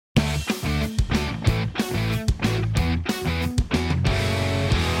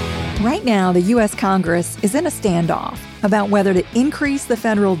Right now, the U.S. Congress is in a standoff about whether to increase the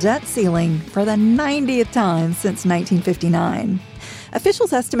federal debt ceiling for the 90th time since 1959.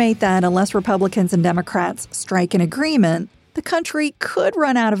 Officials estimate that unless Republicans and Democrats strike an agreement, the country could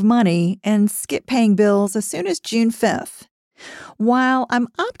run out of money and skip paying bills as soon as June 5th. While I'm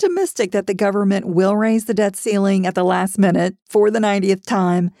optimistic that the government will raise the debt ceiling at the last minute for the 90th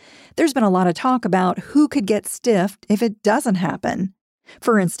time, there's been a lot of talk about who could get stiffed if it doesn't happen.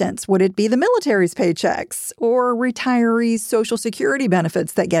 For instance, would it be the military's paychecks or retirees' Social Security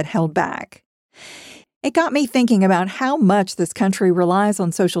benefits that get held back? It got me thinking about how much this country relies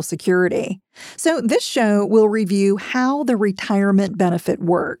on Social Security. So this show will review how the retirement benefit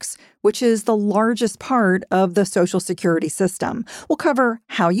works, which is the largest part of the Social Security system. We'll cover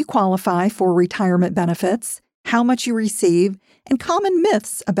how you qualify for retirement benefits, how much you receive, and common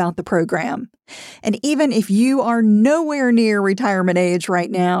myths about the program. And even if you are nowhere near retirement age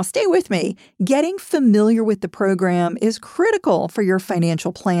right now, stay with me. Getting familiar with the program is critical for your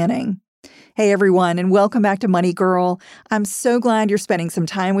financial planning. Hey everyone, and welcome back to Money Girl. I'm so glad you're spending some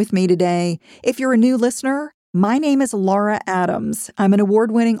time with me today. If you're a new listener, my name is Laura Adams. I'm an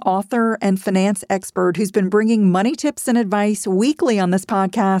award-winning author and finance expert who's been bringing money tips and advice weekly on this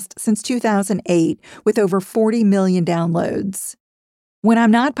podcast since 2008 with over 40 million downloads. When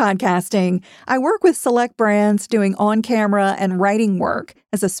I'm not podcasting, I work with select brands doing on-camera and writing work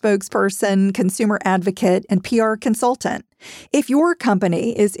as a spokesperson, consumer advocate, and PR consultant. If your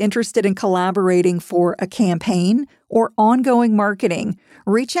company is interested in collaborating for a campaign or ongoing marketing,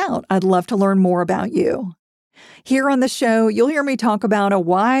 reach out. I'd love to learn more about you. Here on the show, you'll hear me talk about a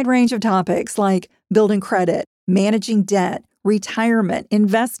wide range of topics like building credit, managing debt, retirement,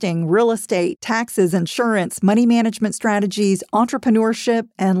 investing, real estate, taxes, insurance, money management strategies, entrepreneurship,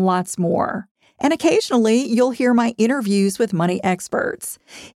 and lots more. And occasionally, you'll hear my interviews with money experts.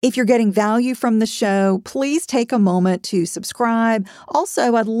 If you're getting value from the show, please take a moment to subscribe.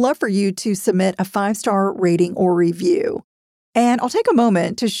 Also, I'd love for you to submit a 5-star rating or review. And I'll take a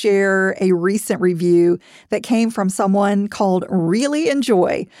moment to share a recent review that came from someone called Really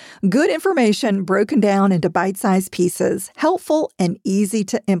Enjoy. Good information broken down into bite-sized pieces, helpful and easy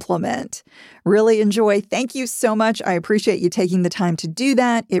to implement. Really Enjoy, thank you so much. I appreciate you taking the time to do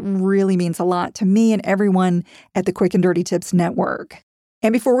that. It really means a lot to me and everyone at the Quick and Dirty Tips Network.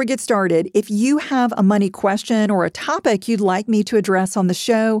 And before we get started, if you have a money question or a topic you'd like me to address on the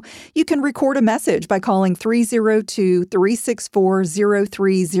show, you can record a message by calling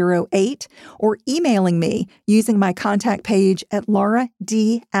 302-364-0308 or emailing me using my contact page at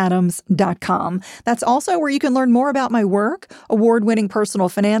lauradadams.com. That's also where you can learn more about my work, award-winning personal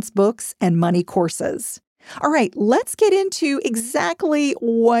finance books, and money courses. All right, let's get into exactly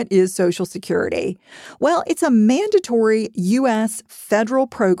what is Social Security. Well, it's a mandatory U.S. federal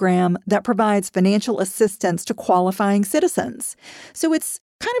program that provides financial assistance to qualifying citizens. So it's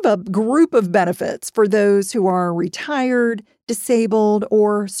kind of a group of benefits for those who are retired, disabled,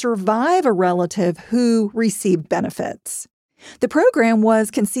 or survive a relative who received benefits. The program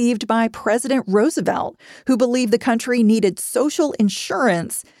was conceived by President Roosevelt, who believed the country needed social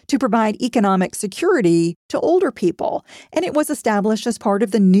insurance to provide economic security to older people, and it was established as part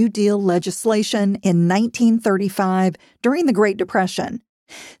of the New Deal legislation in 1935 during the Great Depression.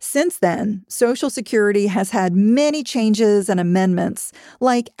 Since then, Social Security has had many changes and amendments,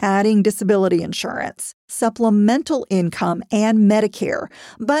 like adding disability insurance, supplemental income, and Medicare.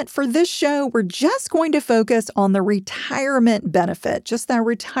 But for this show, we're just going to focus on the retirement benefit, just that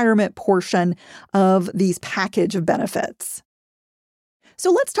retirement portion of these package of benefits.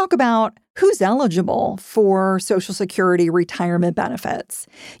 So let's talk about who's eligible for Social Security retirement benefits.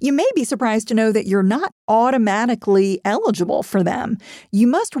 You may be surprised to know that you're not automatically eligible for them. You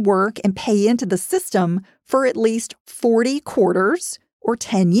must work and pay into the system for at least 40 quarters or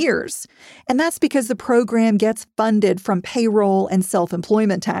 10 years. And that's because the program gets funded from payroll and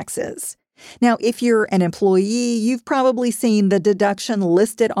self-employment taxes. Now, if you're an employee, you've probably seen the deduction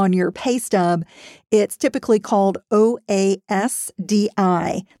listed on your pay stub. It's typically called OASDI.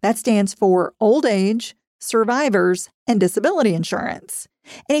 That stands for Old Age, Survivors, and Disability Insurance.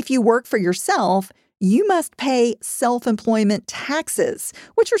 And if you work for yourself, you must pay self-employment taxes,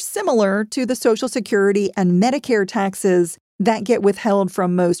 which are similar to the Social Security and Medicare taxes that get withheld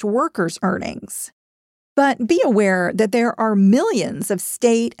from most workers' earnings. But be aware that there are millions of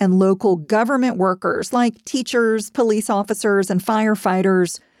state and local government workers like teachers, police officers, and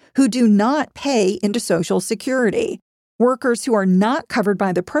firefighters who do not pay into Social Security. Workers who are not covered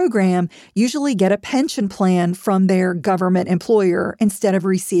by the program usually get a pension plan from their government employer instead of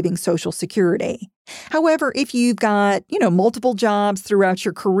receiving Social Security. However, if you've got, multiple jobs throughout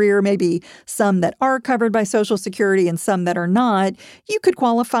your career, maybe some that are covered by Social Security and some that are not, you could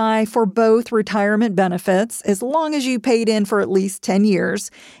qualify for both retirement benefits as long as you paid in for at least 10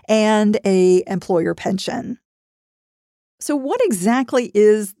 years and an employer pension. So what exactly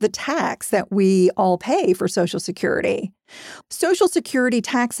is the tax that we all pay for Social Security? Social Security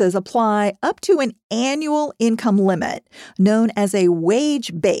taxes apply up to an annual income limit known as a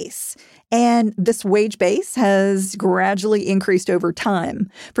wage base. And this wage base has gradually increased over time.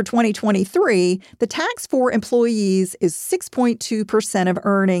 For 2023, the tax for employees is 6.2% of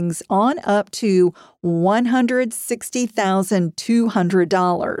earnings on up to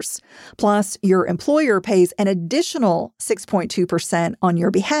 $160,200. Plus, your employer pays an additional 6.2% on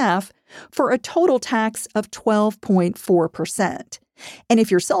your behalf for a total tax of 12.4%. And if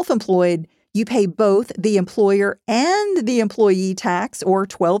you're self-employed, you pay both the employer and the employee tax, or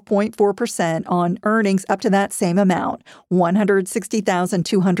 12.4%, on earnings up to that same amount,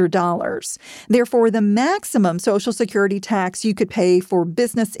 $160,200. Therefore, the maximum Social Security tax you could pay for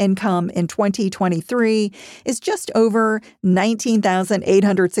business income in 2023 is just over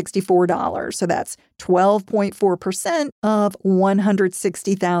 $19,864. So that's 12.4% of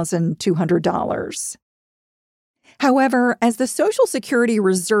 $160,200. However, as the Social Security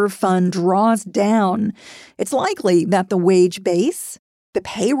Reserve Fund draws down, it's likely that the wage base, the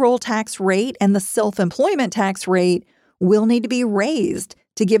payroll tax rate, and the self-employment tax rate will need to be raised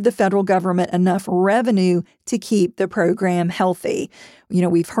to give the federal government enough revenue to keep the program healthy.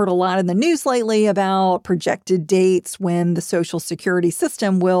 We've heard a lot in the news lately about projected dates when the Social Security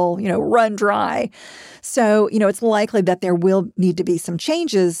system will, run dry. So, it's likely that there will need to be some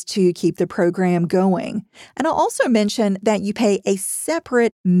changes to keep the program going. And I'll also mention that you pay a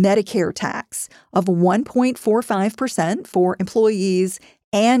separate Medicare tax of 1.45% for employees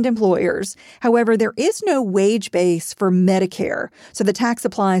and employers. However, there is no wage base for Medicare, so the tax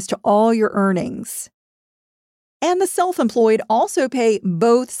applies to all your earnings. And the self-employed also pay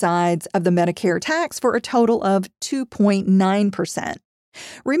both sides of the Medicare tax for a total of 2.9%.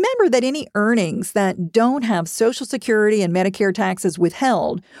 Remember that any earnings that don't have Social Security and Medicare taxes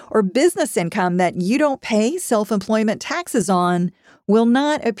withheld, or business income that you don't pay self-employment taxes on, will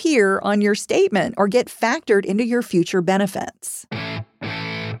not appear on your statement or get factored into your future benefits.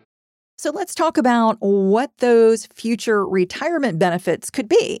 So let's talk about what those future retirement benefits could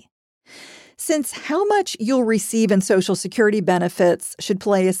be. Since how much you'll receive in Social Security benefits should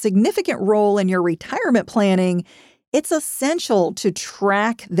play a significant role in your retirement planning, it's essential to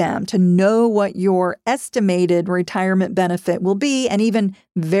track them to know what your estimated retirement benefit will be and even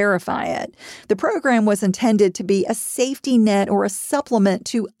verify it. The program was intended to be a safety net or a supplement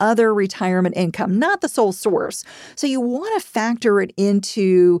to other retirement income, not the sole source. So you want to factor it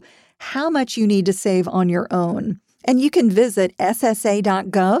into how much you need to save on your own. And you can visit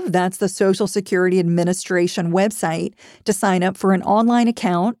SSA.gov, that's the Social Security Administration website, to sign up for an online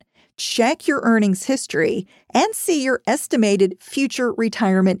account, check your earnings history, and see your estimated future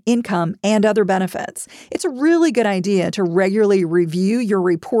retirement income and other benefits. It's a really good idea to regularly review your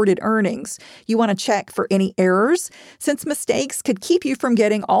reported earnings. You want to check for any errors, since mistakes could keep you from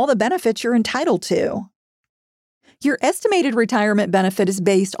getting all the benefits you're entitled to. Your estimated retirement benefit is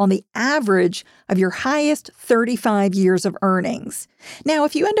based on the average of your highest 35 years of earnings. Now,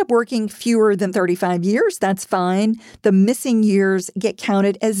 if you end up working fewer than 35 years, that's fine. The missing years get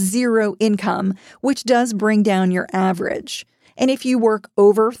counted as zero income, which does bring down your average. And if you work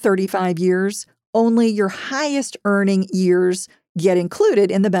over 35 years, only your highest earning years get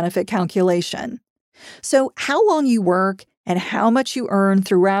included in the benefit calculation. So how long you work and how much you earn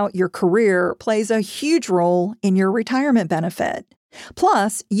throughout your career plays a huge role in your retirement benefit.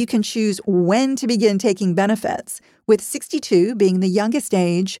 Plus, you can choose when to begin taking benefits, with 62 being the youngest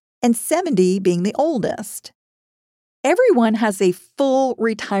age and 70 being the oldest. Everyone has a full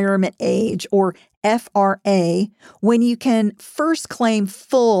retirement age, or FRA, when you can first claim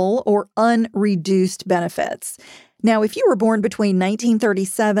full or unreduced benefits. Now, if you were born between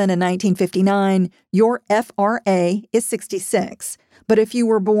 1937 and 1959, your FRA is 66. But if you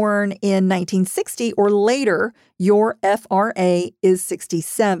were born in 1960 or later, your FRA is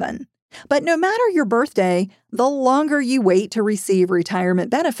 67. But no matter your birthday, the longer you wait to receive retirement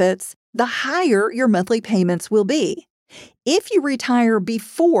benefits, the higher your monthly payments will be. If you retire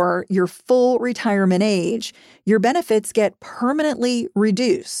before your full retirement age, your benefits get permanently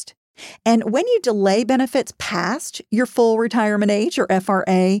reduced. And when you delay benefits past your full retirement age, or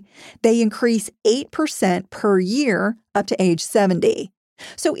FRA, they increase 8% per year up to age 70.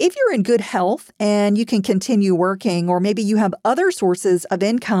 So if you're in good health and you can continue working, or maybe you have other sources of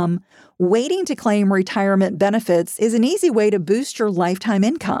income, waiting to claim retirement benefits is an easy way to boost your lifetime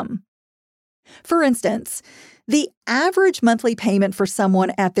income. For instance, the average monthly payment for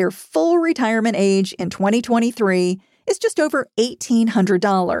someone at their full retirement age in 2023 is just over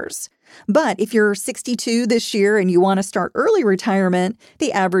 $1,800. But if you're 62 this year and you want to start early retirement,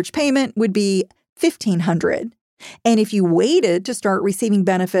 the average payment would be $1,500. And if you waited to start receiving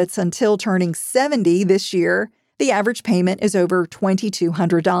benefits until turning 70 this year, the average payment is over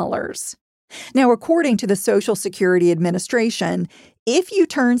 $2,200. Now, according to the Social Security Administration, if you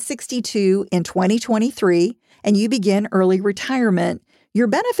turn 62 in 2023 and you begin early retirement, your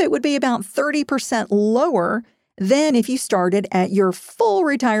benefit would be about 30% lower than if you started at your full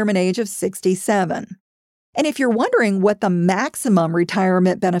retirement age of 67. And if you're wondering what the maximum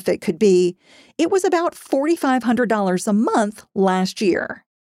retirement benefit could be, it was about $4,500 a month last year.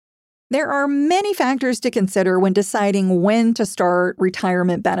 There are many factors to consider when deciding when to start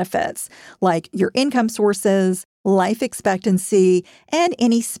retirement benefits, like your income sources, life expectancy, and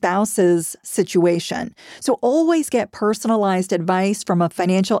any spouse's situation. So always get personalized advice from a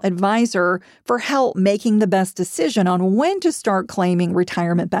financial advisor for help making the best decision on when to start claiming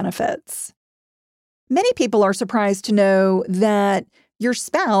retirement benefits. Many people are surprised to know that your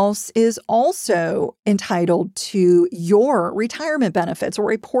spouse is also entitled to your retirement benefits,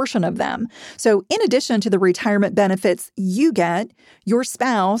 or a portion of them. So in addition to the retirement benefits you get, your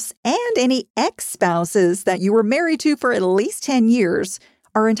spouse and any ex-spouses that you were married to for at least 10 years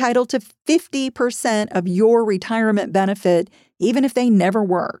are entitled to 50% of your retirement benefit, even if they never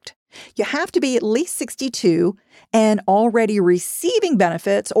worked. You have to be at least 62 and already receiving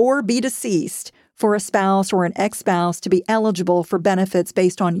benefits or be deceased for a spouse or an ex-spouse to be eligible for benefits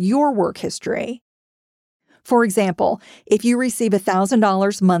based on your work history. For example, if you receive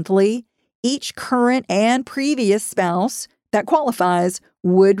 $1,000 monthly, each current and previous spouse that qualifies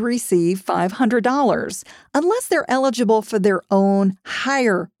would receive $500, unless they're eligible for their own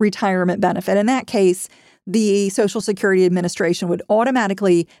higher retirement benefit. In that case, the Social Security Administration would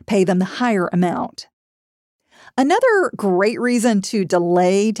automatically pay them the higher amount. Another great reason to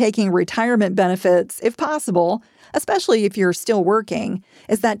delay taking retirement benefits, if possible, especially if you're still working,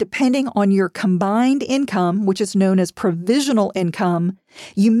 is that depending on your combined income, which is known as provisional income,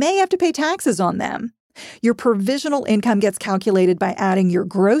 you may have to pay taxes on them. Your provisional income gets calculated by adding your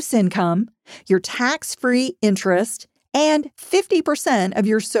gross income, your tax-free interest, and 50% of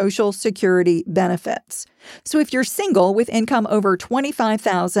your Social Security benefits. So if you're single with income over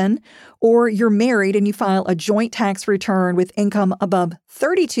 $25,000, or you're married and you file a joint tax return with income above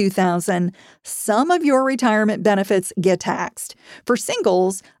 $32,000, some of your retirement benefits get taxed. For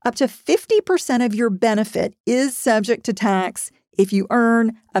singles, up to 50% of your benefit is subject to tax if you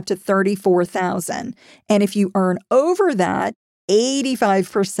earn up to $34,000. And if you earn over that,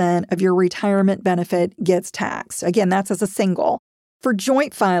 85% of your retirement benefit gets taxed. Again, that's as a single. For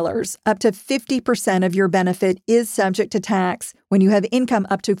joint filers, up to 50% of your benefit is subject to tax when you have income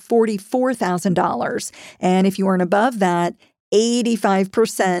up to $44,000. And if you earn above that,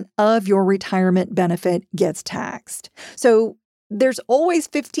 85% of your retirement benefit gets taxed. So there's always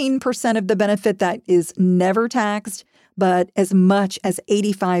 15% of the benefit that is never taxed, but as much as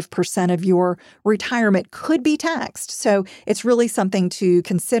 85% of your retirement could be taxed. So it's really something to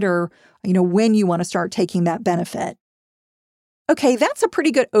consider, when you want to start taking that benefit. Okay, that's a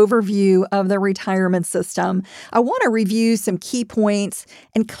pretty good overview of the retirement system. I want to review some key points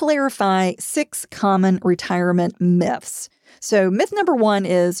and clarify 6 common retirement myths. So myth number 1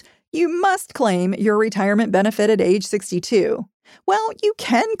 is you must claim your retirement benefit at age 62. Well, you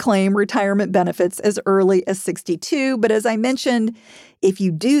can claim retirement benefits as early as 62, but as I mentioned, if you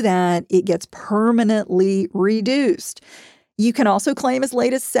do that, it gets permanently reduced. You can also claim as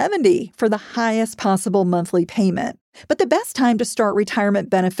late as 70 for the highest possible monthly payment. But the best time to start retirement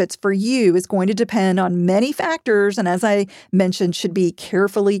benefits for you is going to depend on many factors, and as I mentioned, should be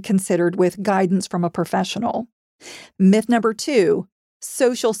carefully considered with guidance from a professional. Myth number 2,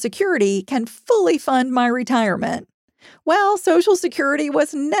 Social Security can fully fund my retirement. Well, Social Security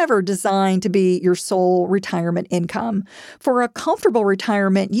was never designed to be your sole retirement income. For a comfortable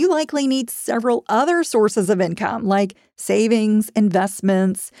retirement, you likely need several other sources of income, like savings,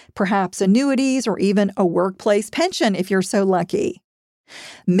 investments, perhaps annuities, or even a workplace pension if you're so lucky.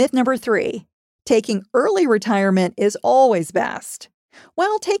 Myth number 3, taking early retirement is always best.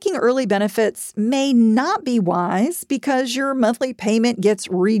 Well, taking early benefits may not be wise because your monthly payment gets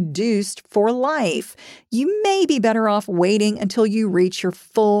reduced for life. You may be better off waiting until you reach your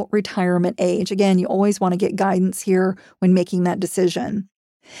full retirement age. Again, you always want to get guidance here when making that decision.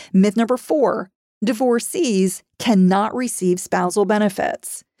 Myth number 4, divorcees cannot receive spousal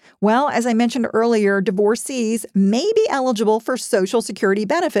benefits. Well, as I mentioned earlier, divorcees may be eligible for Social Security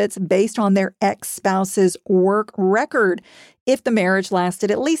benefits based on their ex-spouse's work record if the marriage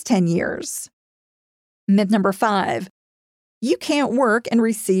lasted at least 10 years. Myth number 5, you can't work and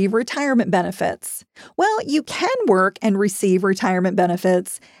receive retirement benefits. Well, you can work and receive retirement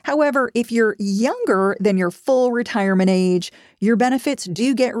benefits. However, if you're younger than your full retirement age, your benefits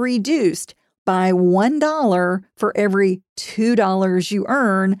do get reduced by $1 for every $2 you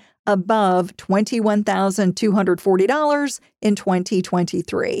earn above $21,240 in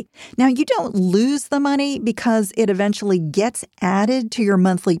 2023. Now, you don't lose the money because it eventually gets added to your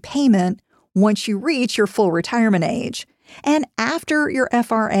monthly payment once you reach your full retirement age. And after your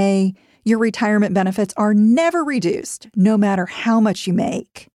FRA, your retirement benefits are never reduced, no matter how much you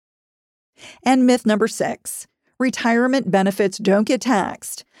make. And myth number 6, retirement benefits don't get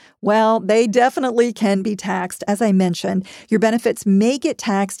taxed. Well, they definitely can be taxed. As I mentioned, your benefits may get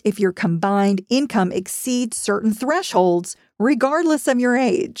taxed if your combined income exceeds certain thresholds, regardless of your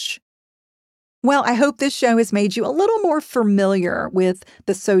age. Well, I hope this show has made you a little more familiar with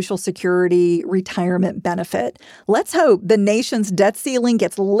the Social Security retirement benefit. Let's hope the nation's debt ceiling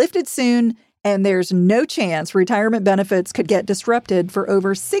gets lifted soon, and there's no chance retirement benefits could get disrupted for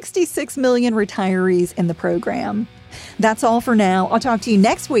over 66 million retirees in the program. That's all for now. I'll talk to you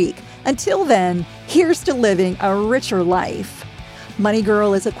next week. Until then, here's to living a richer life. Money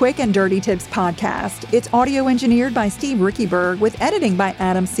Girl is a quick and dirty tips podcast. It's audio engineered by Steve Rickyberg with editing by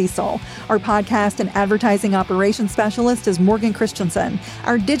Adam Cecil. Our podcast and advertising operations specialist is Morgan Christensen.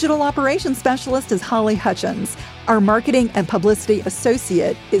 Our digital operations specialist is Holly Hutchins. Our marketing and publicity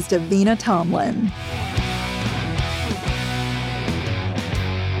associate is Davina Tomlin.